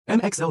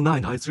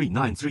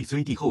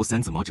MXL9i3933D Hall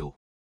sensor module.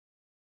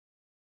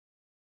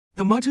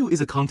 The module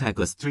is a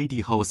contactless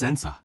 3D Hall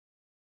sensor.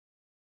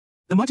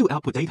 The module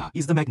output data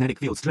is the magnetic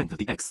field strength of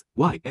the X,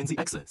 Y, and Z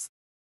axis.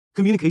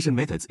 Communication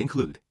methods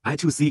include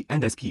I2C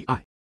and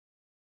SPI.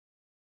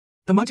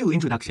 The module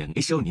introduction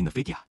is shown in the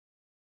figure.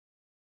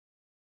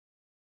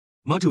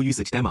 Module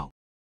usage demo.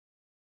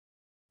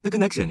 The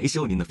connection is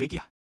shown in the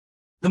figure.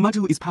 The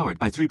module is powered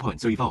by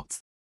 3.3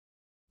 volts.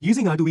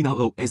 Using Arduino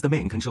O as the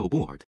main control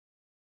board.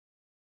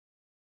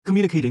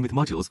 Communicating with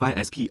modules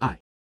via SPI.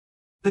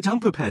 The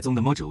jumper pads on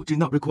the module do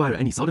not require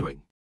any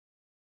soldering.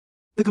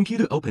 The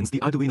computer opens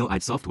the Arduino I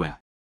software.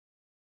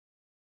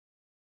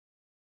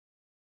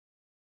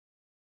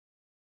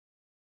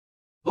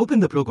 Open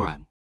the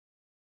program.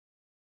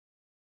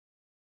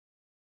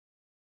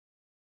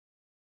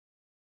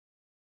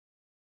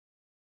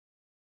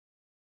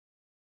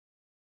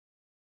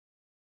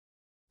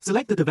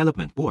 Select the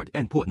development board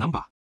and port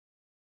number.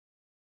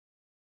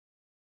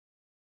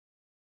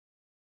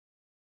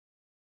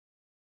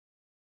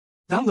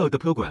 Download the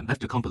program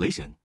after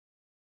compilation.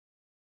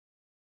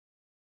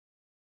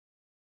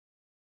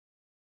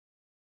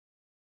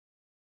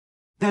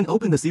 Then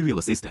open the serial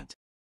assistant.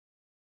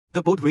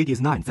 The baud rate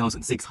is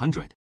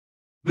 9600.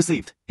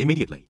 Received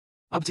immediately.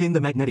 Obtain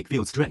the magnetic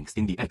field strength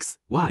in the X,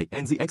 Y,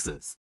 and Z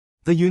axis.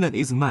 The unit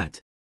is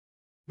met.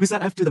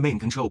 Reset after the main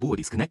control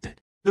board is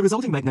connected. The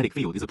resulting magnetic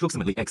field is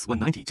approximately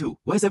X192,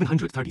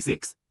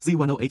 Y736,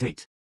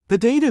 Z1088. The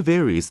data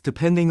varies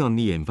depending on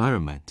the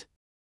environment.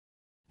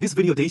 This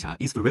video data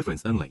is for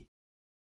reference only.